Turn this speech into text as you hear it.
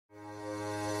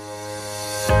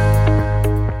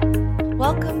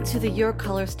Welcome to the Your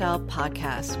Color Style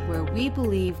podcast, where we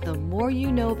believe the more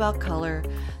you know about color,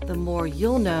 the more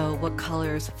you'll know what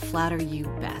colors flatter you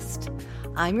best.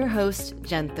 I'm your host,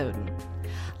 Jen Thoden.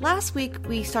 Last week,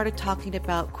 we started talking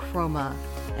about chroma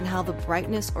and how the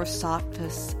brightness or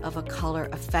softness of a color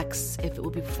affects if it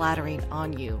will be flattering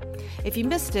on you. If you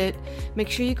missed it, make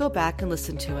sure you go back and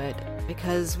listen to it,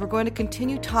 because we're going to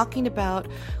continue talking about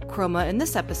chroma in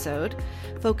this episode,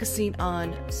 focusing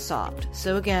on soft.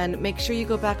 So again, make sure you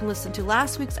go back and listen to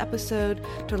last week's episode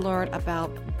to learn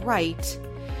about bright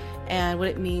and what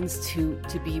it means to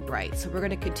be bright. So we're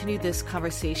going to continue this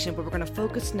conversation, but we're going to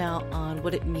focus now on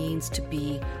what it means to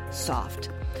be soft.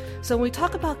 So when we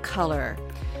talk about color,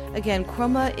 again,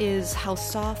 chroma is how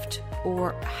soft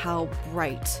or how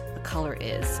bright a color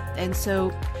is. And so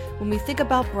when we think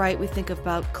about bright, we think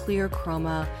about clear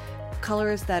chroma,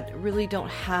 colors that really don't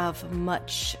have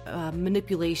much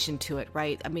manipulation to it,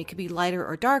 right? I mean, it could be lighter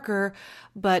or darker,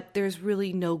 but there's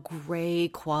really no gray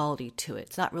quality to it.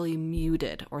 It's not really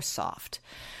muted or soft.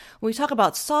 When we talk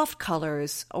about soft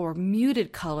colors or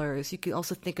muted colors, you can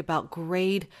also think about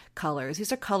grade colors.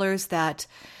 These are colors that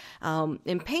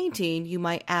in painting, you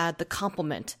might add the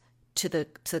complement to the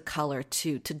color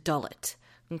to dull it,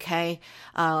 okay?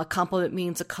 A complement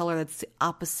means a color that's the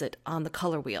opposite on the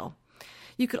color wheel.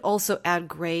 You could also add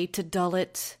gray to dull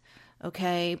it,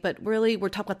 okay? But really, we're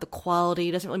talking about the quality.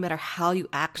 It doesn't really matter how you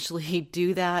actually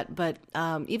do that. But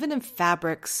even in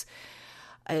fabrics,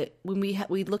 when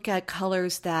we look at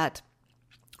colors that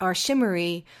are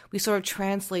shimmery, we sort of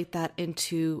translate that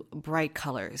into bright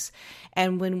colors.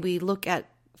 And when we look at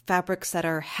fabrics that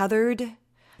are heathered,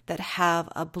 that have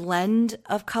a blend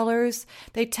of colors,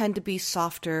 they tend to be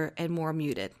softer and more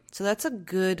muted. So that's a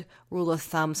good rule of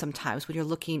thumb sometimes when you're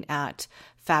looking at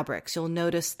fabrics. You'll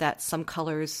notice that some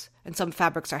colors and some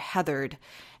fabrics are heathered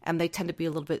and they tend to be a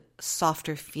little bit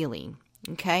softer feeling,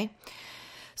 okay?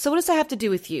 So what does that have to do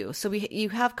with you? So you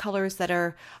have colors that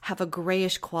have a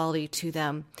grayish quality to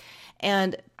them,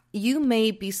 and you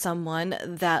may be someone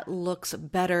that looks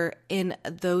better in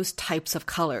those types of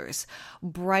colors.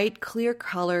 Bright, clear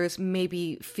colors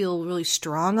maybe feel really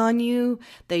strong on you.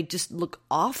 They just look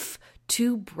off,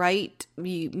 too bright.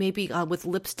 Maybe with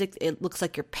lipstick, it looks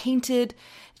like you're painted.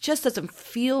 It just doesn't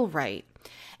feel right.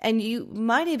 And you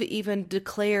might have even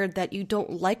declared that you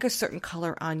don't like a certain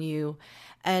color on you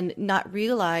and not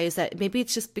realize that maybe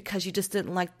it's just because you just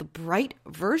didn't like the bright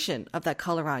version of that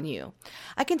color on you.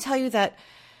 I can tell you that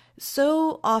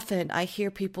so often I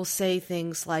hear people say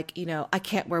things like, I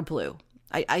can't wear blue.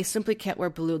 I simply can't wear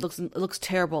blue. It looks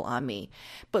terrible on me.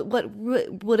 But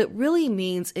what it really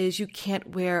means is you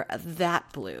can't wear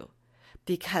that blue,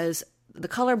 because the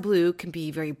color blue can be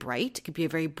very bright. It can be a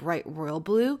very bright royal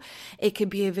blue. It can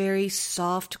be a very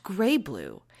soft gray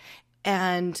blue.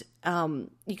 And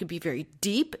you can be very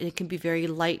deep, and it can be very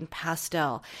light and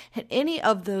pastel. And any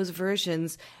of those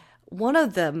versions, one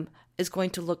of them is going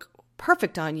to look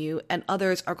perfect on you and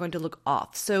others are going to look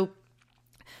off. So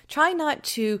try not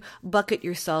to bucket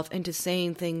yourself into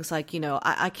saying things like,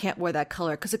 I can't wear that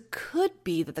color, because it could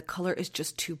be that the color is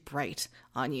just too bright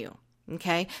on you.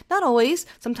 Okay. Not always.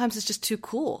 Sometimes it's just too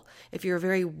cool if you're a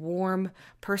very warm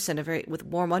person, with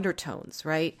warm undertones,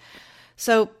 right?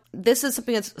 So this is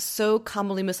something that's so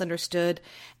commonly misunderstood,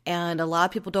 and a lot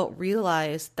of people don't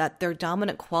realize that their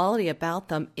dominant quality about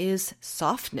them is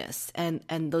softness,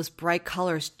 and those bright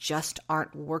colors just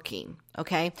aren't working,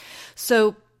 okay?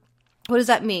 So what does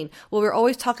that mean? Well, we're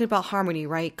always talking about harmony,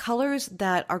 right? Colors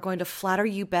that are going to flatter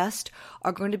you best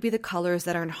are going to be the colors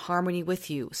that are in harmony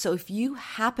with you. So if you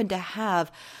happen to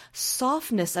have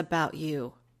softness about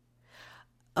you,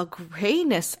 a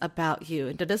grayness about you.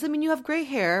 And that doesn't mean you have gray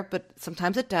hair, but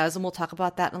sometimes it does, and we'll talk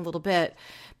about that in a little bit.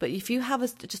 But if you have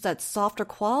just that softer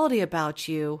quality about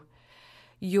you,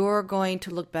 you're going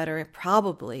to look better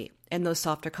probably in those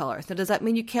softer colors. Now, does that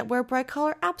mean you can't wear a bright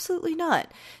color? Absolutely not.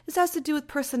 This has to do with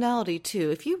personality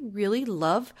too. If you really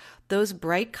love those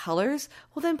bright colors,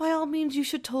 well then by all means you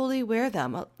should totally wear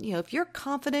them. If you're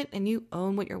confident and you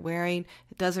own what you're wearing,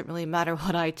 it doesn't really matter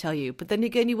what I tell you. But then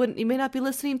again, you may not be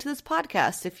listening to this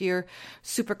podcast if you're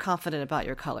super confident about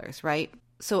your colors, right?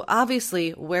 So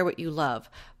obviously wear what you love,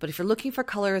 but if you're looking for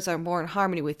colors that are more in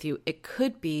harmony with you, it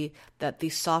could be that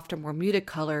these softer, more muted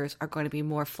colors are going to be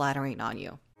more flattering on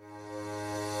you.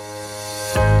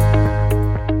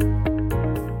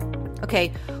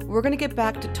 Okay, we're going to get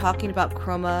back to talking about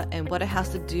chroma and what it has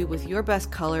to do with your best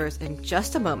colors in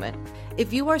just a moment.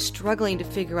 If you are struggling to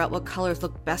figure out what colors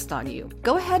look best on you,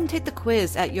 go ahead and take the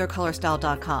quiz at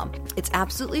yourcolorstyle.com. It's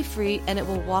absolutely free, and it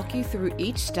will walk you through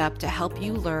each step to help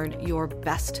you learn your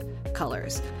best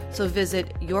colors. So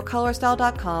visit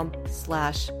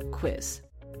yourcolorstyle.com/quiz.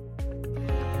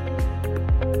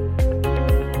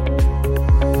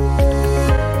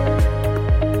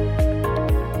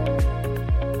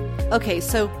 Okay,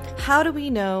 so how do we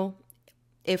know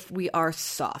if we are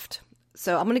soft?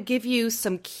 So I'm going to give you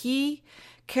some key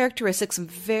characteristics, some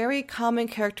very common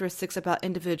characteristics about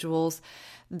individuals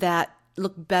that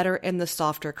look better in the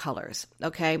softer colors.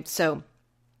 Okay, so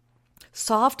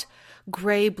soft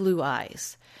gray blue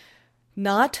eyes,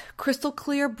 not crystal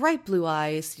clear bright blue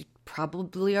eyes. You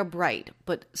probably are bright,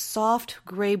 but soft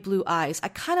gray blue eyes. I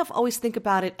kind of always think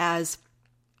about it as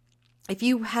if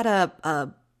you had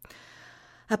a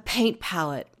paint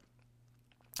palette,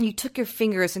 you took your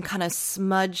fingers and kind of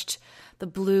smudged the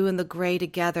blue and the gray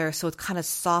together so it's kind of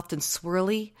soft and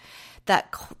swirly,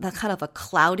 that kind of a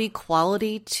cloudy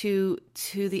quality to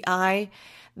the eye,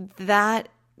 that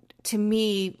to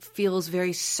me feels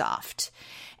very soft.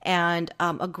 And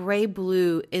a gray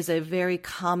blue is a very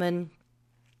common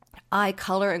eye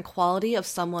color and quality of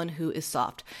someone who is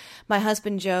soft. My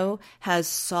husband Joe has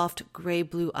soft gray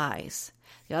blue eyes.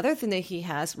 The other thing that he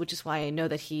has, which is why I know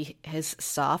that he is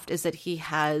soft, is that he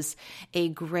has a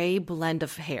gray blend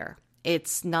of hair.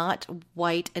 It's not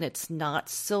white and it's not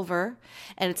silver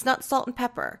and it's not salt and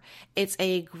pepper. It's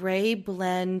a gray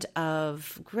blend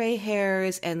of gray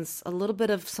hairs and a little bit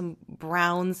of some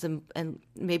browns and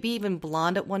maybe even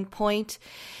blonde at one point.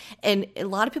 And a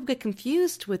lot of people get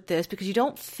confused with this because you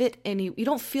don't feel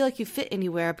like you fit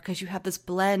anywhere because you have this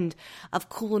blend of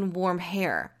cool and warm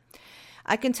hair.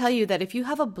 I can tell you that if you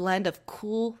have a blend of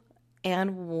cool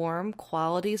and warm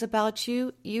qualities about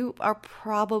you, you are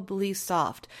probably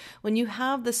soft. When you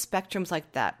have the spectrums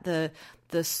like that, the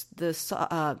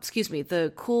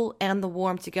cool and the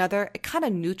warm together, it kind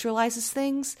of neutralizes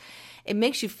things. It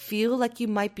makes you feel like you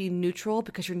might be neutral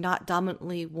because you're not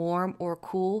dominantly warm or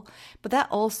cool, but that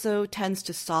also tends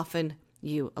to soften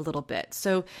you a little bit.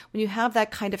 So when you have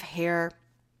that kind of hair,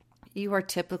 you are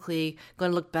typically going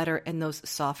to look better in those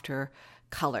softer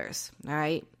colors, all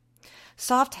right?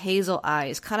 Soft hazel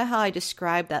eyes, kind of how I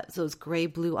described that, those gray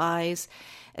blue eyes.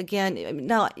 Again,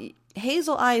 now,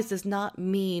 hazel eyes does not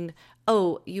mean,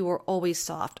 oh, you are always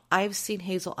soft. I've seen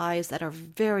hazel eyes that are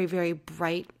very, very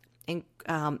bright and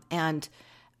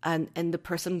the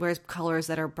person wears colors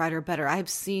that are brighter, better. I've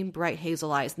seen bright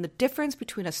hazel eyes. And the difference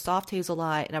between a soft hazel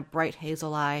eye and a bright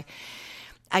hazel eye,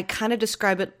 I kind of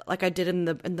describe it like I did in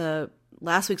the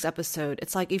last week's episode.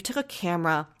 It's like you took a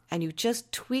camera and you just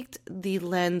tweaked the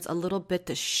lens a little bit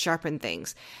to sharpen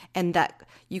things, and that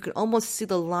you can almost see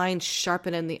the lines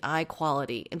sharpen in the eye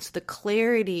quality. And so the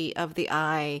clarity of the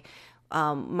eye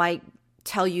might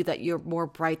tell you that you're more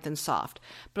bright than soft.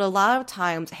 But a lot of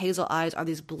times hazel eyes are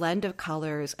these blend of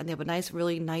colors and they have a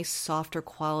really nice softer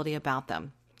quality about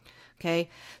them. Okay,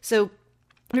 so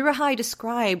remember how I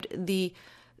described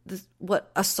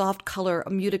what a soft color, a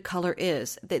muted color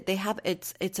is. They have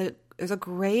there's a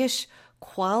grayish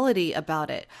quality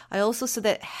about it. I also said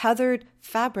that heathered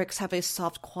fabrics have a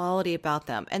soft quality about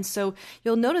them. And so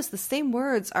you'll notice the same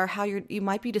words are how you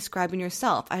might be describing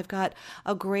yourself. I've got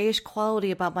a grayish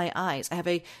quality about my eyes. I have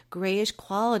a grayish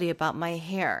quality about my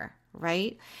hair,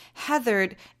 right?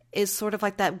 Heathered is sort of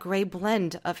like that gray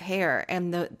blend of hair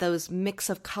and those mix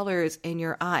of colors in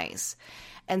your eyes.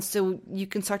 And so you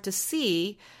can start to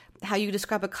see how you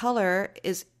describe a color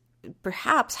is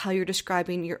perhaps how you're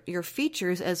describing your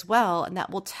features as well, and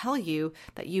that will tell you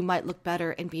that you might look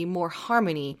better and be more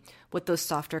harmony with those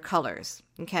softer colors,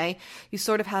 okay? You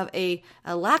sort of have a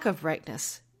lack of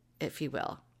brightness, if you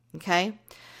will, okay?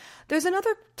 There's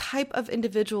another type of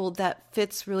individual that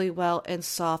fits really well in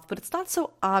soft, but it's not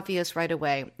so obvious right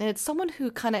away, and it's someone who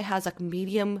kind of has like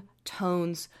medium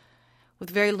tones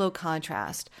with very low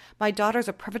contrast. My daughter's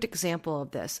a perfect example of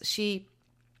this. She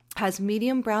has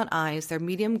medium brown eyes, they're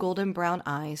medium golden brown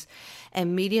eyes,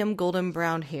 and medium golden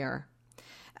brown hair.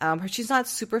 She's not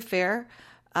super fair,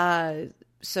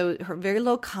 so her very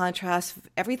low contrast,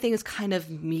 everything is kind of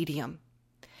medium.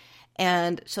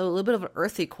 And so a little bit of an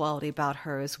earthy quality about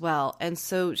her as well. And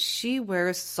so she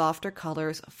wears softer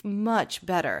colors much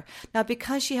better. Now,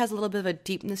 because she has a little bit of a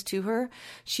deepness to her,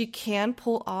 she can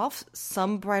pull off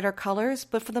some brighter colors,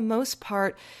 but for the most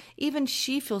part, even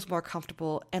she feels more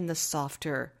comfortable in the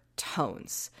softer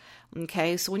tones.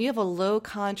 Okay, so when you have a low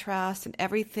contrast and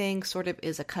everything sort of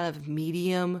is a kind of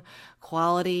medium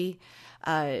quality,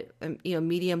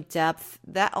 medium depth,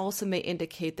 that also may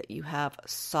indicate that you have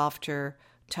softer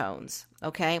tones.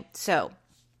 Okay, so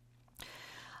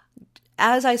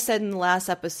as I said in the last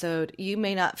episode, you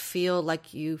may not feel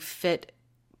like you fit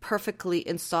perfectly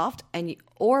in soft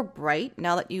or bright.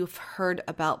 Now that you've heard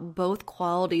about both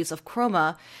qualities of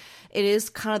chroma, It is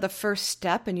kind of the first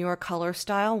step in your color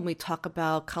style. When we talk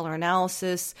about color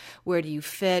analysis, where do you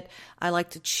fit? I like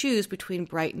to choose between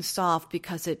bright and soft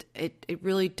because it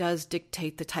really does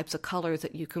dictate the types of colors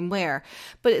that you can wear.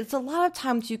 But it's a lot of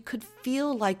times you could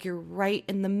feel like you're right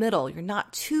in the middle. You're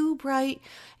not too bright,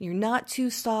 you're not too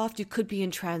soft. You could be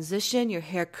in transition. Your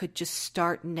hair could just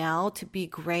start now to be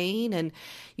graying and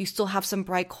you still have some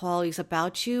bright qualities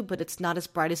about you, but it's not as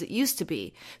bright as it used to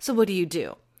be. So what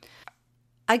do?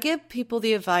 I give people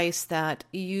the advice that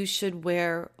you should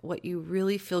wear what you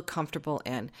really feel comfortable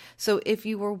in. So if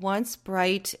you were once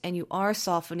bright and you are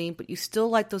softening, but you still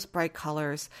like those bright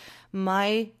colors,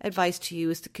 my advice to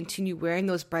you is to continue wearing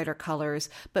those brighter colors,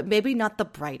 but maybe not the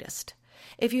brightest.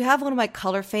 If you have one of my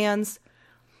color fans,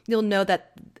 you'll know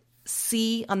that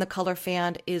C on the color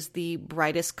fan is the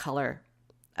brightest color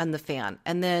on the fan.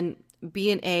 And then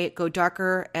B and A go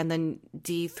darker, and then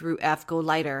D through F go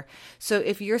lighter. So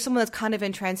if you're someone that's kind of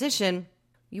in transition,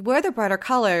 you wear the brighter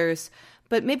colors,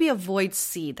 but maybe avoid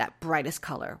C, that brightest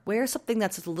color. Wear something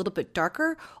that's a little bit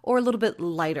darker or a little bit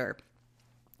lighter.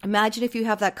 Imagine if you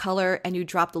have that color and you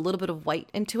dropped a little bit of white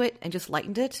into it and just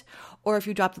lightened it, or if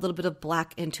you dropped a little bit of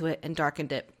black into it and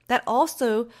darkened it. That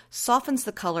also softens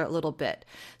the color a little bit.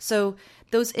 So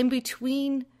those in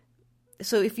between,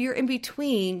 so if you're in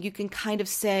between, you can kind of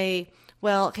say,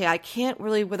 well, okay, I can't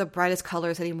really wear the brightest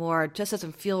colors anymore. It just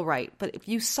doesn't feel right. But if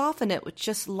you soften it with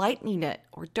just lightening it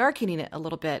or darkening it a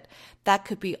little bit, that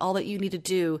could be all that you need to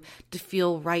do to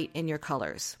feel right in your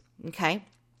colors, okay?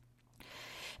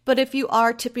 But if you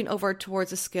are tipping over towards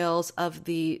the scales of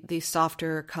the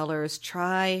softer colors,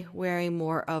 try wearing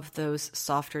more of those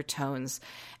softer tones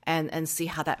and see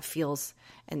how that feels.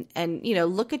 And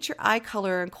look at your eye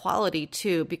color and quality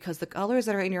too, because the colors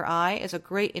that are in your eye is a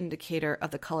great indicator of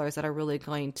the colors that are really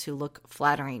going to look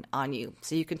flattering on you.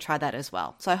 So you can try that as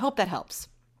well. So I hope that helps.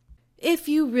 If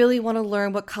you really want to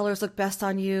learn what colors look best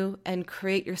on you and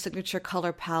create your signature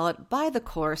color palette, buy the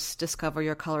course, Discover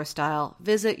Your Color Style.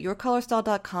 Visit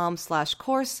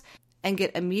yourcolorstyle.com/course and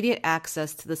get immediate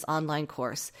access to this online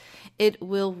course. It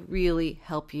will really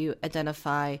help you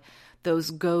identify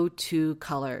those go-to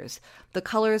colors, the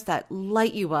colors that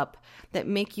light you up, that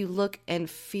make you look and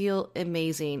feel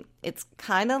amazing. It's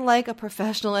kind of like a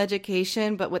professional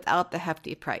education, but without the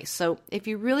hefty price. So if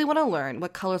you really want to learn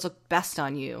what colors look best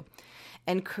on you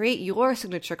and create your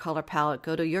signature color palette,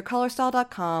 go to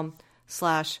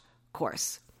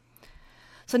yourcolorstyle.com/course.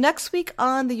 So next week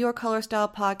on the Your Color Style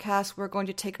podcast, we're going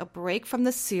to take a break from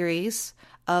the series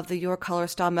of the Your Color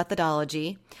Style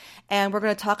methodology, and we're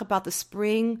going to talk about the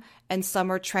spring and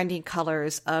summer trending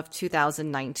colors of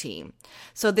 2019.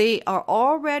 So they are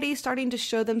already starting to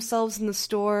show themselves in the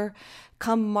store.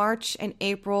 Come March and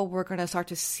April, we're going to start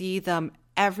to see them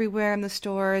everywhere in the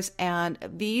stores, and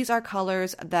these are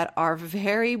colors that are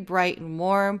very bright and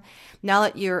warm. Now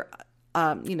that you're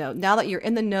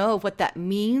in the know of what that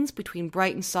means between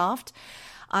bright and soft,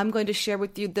 I'm going to share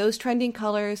with you those trending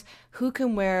colors, who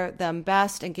can wear them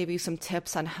best, and give you some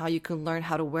tips on how you can learn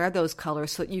how to wear those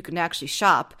colors so that you can actually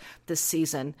shop this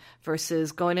season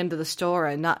versus going into the store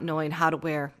and not knowing how to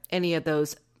wear any of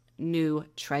those new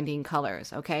trending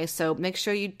colors. Okay, so make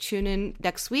sure you tune in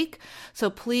next week. So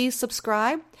please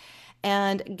subscribe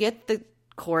and get the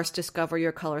course, Discover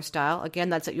Your Color Style. Again,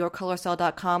 that's at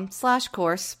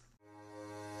yourcolorstyle.com/course.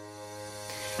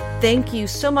 Thank you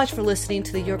so much for listening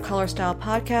to the Your Color Style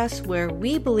podcast, where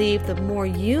we believe the more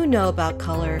you know about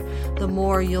color, the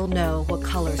more you'll know what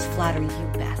colors flatter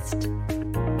you best.